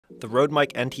The Rode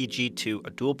Mic NTG2,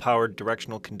 a dual-powered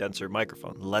directional condenser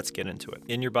microphone. Let's get into it.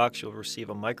 In your box, you'll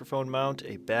receive a microphone mount,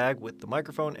 a bag with the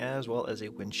microphone, as well as a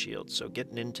windshield. So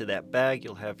getting into that bag,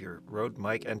 you'll have your Rode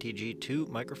Mic NTG2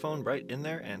 microphone right in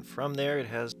there, and from there it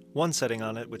has one setting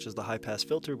on it, which is the high-pass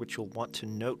filter, which you'll want to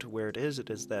note where it is. It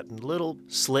is that little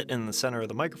slit in the center of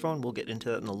the microphone. We'll get into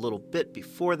that in a little bit.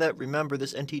 Before that, remember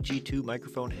this NTG2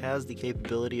 microphone has the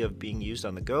capability of being used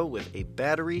on the go with a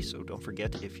battery, so don't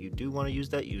forget, if you do want to use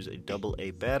that, use a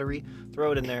AA battery,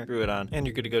 throw it in there, screw it on, and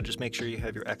you're good to go. Just make sure you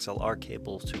have your XLR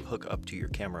cable to hook up to your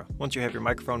camera. Once you have your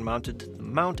microphone mounted to the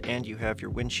mount and you have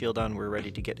your windshield on, we're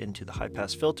ready to get into the high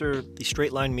pass filter. The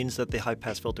straight line means that the high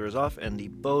pass filter is off, and the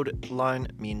bowed line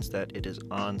means that it is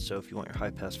on. So if you want your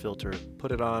high pass filter,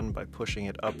 put it on by pushing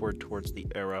it upward towards the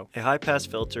arrow. A high pass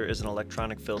filter is an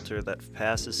electronic filter that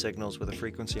passes signals with a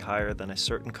frequency higher than a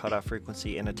certain cutoff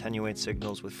frequency and attenuates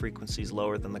signals with frequencies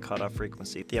lower than the cutoff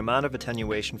frequency. The amount of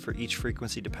attenuation for each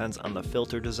frequency depends on the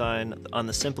filter design. On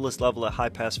the simplest level, a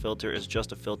high-pass filter is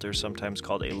just a filter, sometimes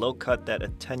called a low cut, that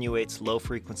attenuates low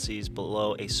frequencies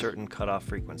below a certain cutoff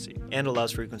frequency and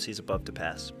allows frequencies above to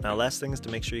pass. Now, last thing is to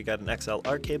make sure you got an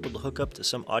XLR cable to hook up to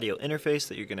some audio interface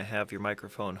that you're going to have your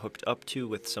microphone hooked up to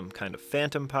with some kind of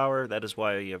phantom power. That is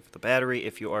why you have the battery.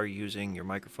 If you are using your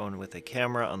microphone with a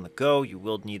camera on the go, you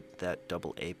will need that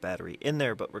AA battery in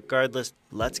there, but regardless,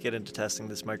 let's get into testing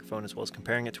this microphone as well as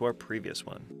comparing it to our previous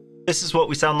one. This is what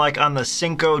we sound like on the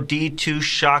Cinco D2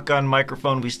 shotgun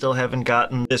microphone. We still haven't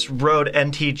gotten this Rode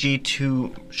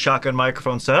NTG2 shotgun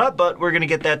microphone set up, but we're gonna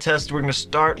get that tested. We're gonna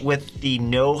start with the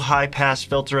no high pass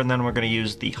filter, and then we're gonna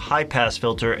use the high pass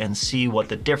filter and see what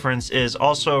the difference is.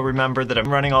 Also, remember that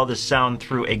I'm running all this sound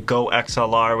through a Go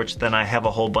XLR, which then I have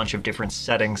a whole bunch of different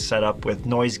settings set up with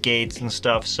noise gates and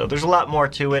stuff. So there's a lot more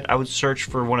to it. I would search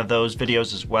for one of those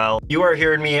videos as well. You are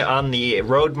hearing me on the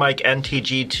Rode Mic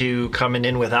NTG2 coming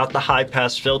in without the high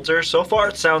pass filter. So far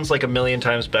it sounds like a million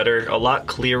times better, a lot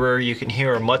clearer. You can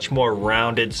hear a much more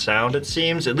rounded sound, it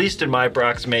seems, at least in my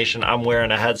approximation. I'm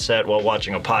wearing a headset while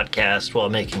watching a podcast while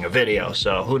making a video,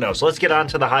 so who knows. Let's get on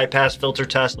to the high pass filter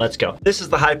test. Let's go. This is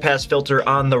the high pass filter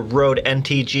on the Rode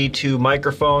NTG2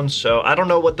 microphone. So I don't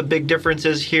know what the big difference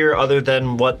is here other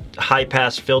than what high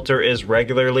pass filter is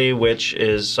regularly, which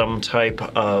is some type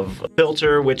of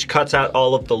filter which cuts out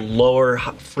all of the lower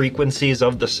frequencies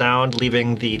of the sound,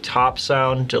 leaving the top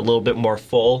sound a little bit more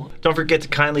full. Don't forget to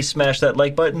kindly smash that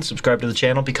like button, subscribe to the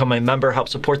channel, become a member, help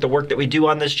support the work that we do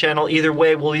on this channel. Either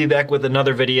way, we'll be back with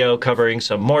another video covering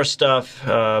some more stuff.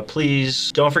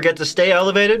 Please don't forget to stay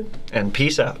elevated, and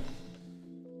peace out.